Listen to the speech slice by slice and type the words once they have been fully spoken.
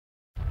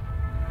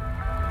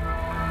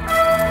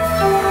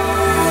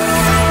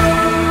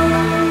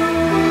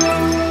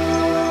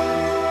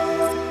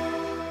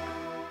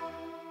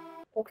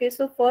Okay,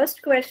 so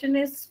first question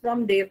is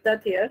from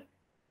Devdutt here.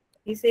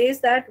 He says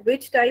that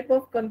which type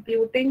of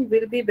computing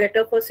will be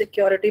better for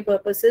security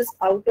purposes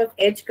out of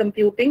edge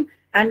computing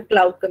and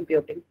cloud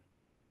computing?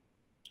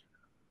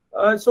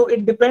 So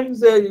it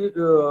depends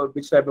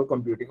which type of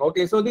computing.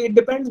 Okay, so it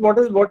depends what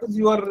is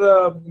your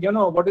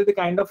what is the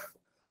kind of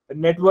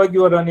network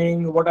you are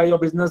running, what are your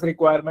business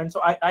requirements.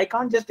 So I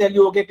can't just tell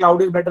you, okay,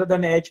 cloud is better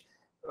than edge,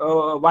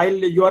 while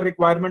your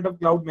requirement of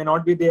cloud may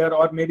not be there,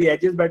 or maybe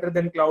edge is better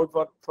than cloud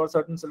for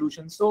certain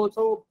solutions.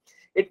 So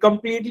it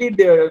completely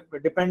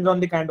depends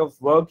on the kind of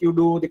work you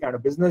do, the kind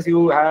of business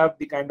you have,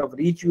 the kind of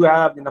reach you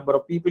have, the number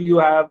of people you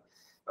have.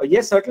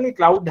 Yes, certainly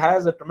cloud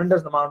has a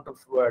tremendous amount of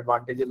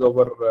advantages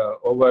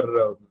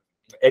over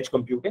edge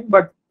computing,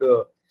 but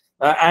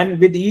and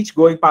with each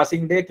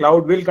passing day,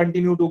 cloud will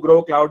continue to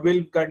grow. Cloud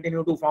will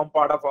continue to form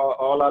part of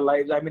all our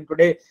lives. I mean,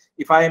 today,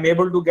 if I am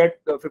able to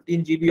get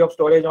 15 GB of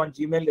storage on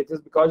Gmail, it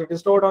is because it is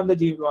stored on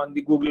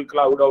the Google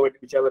Cloud or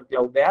whichever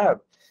cloud they have.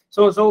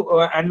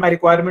 And my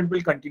requirement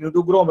will continue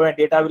to grow. My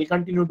data will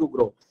continue to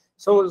grow.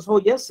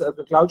 So yes,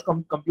 the cloud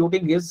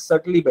computing is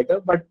certainly better,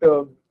 but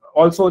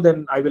also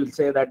then I will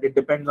say that it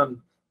depends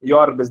on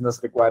your business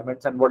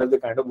requirements and what is the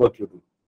kind of work you do.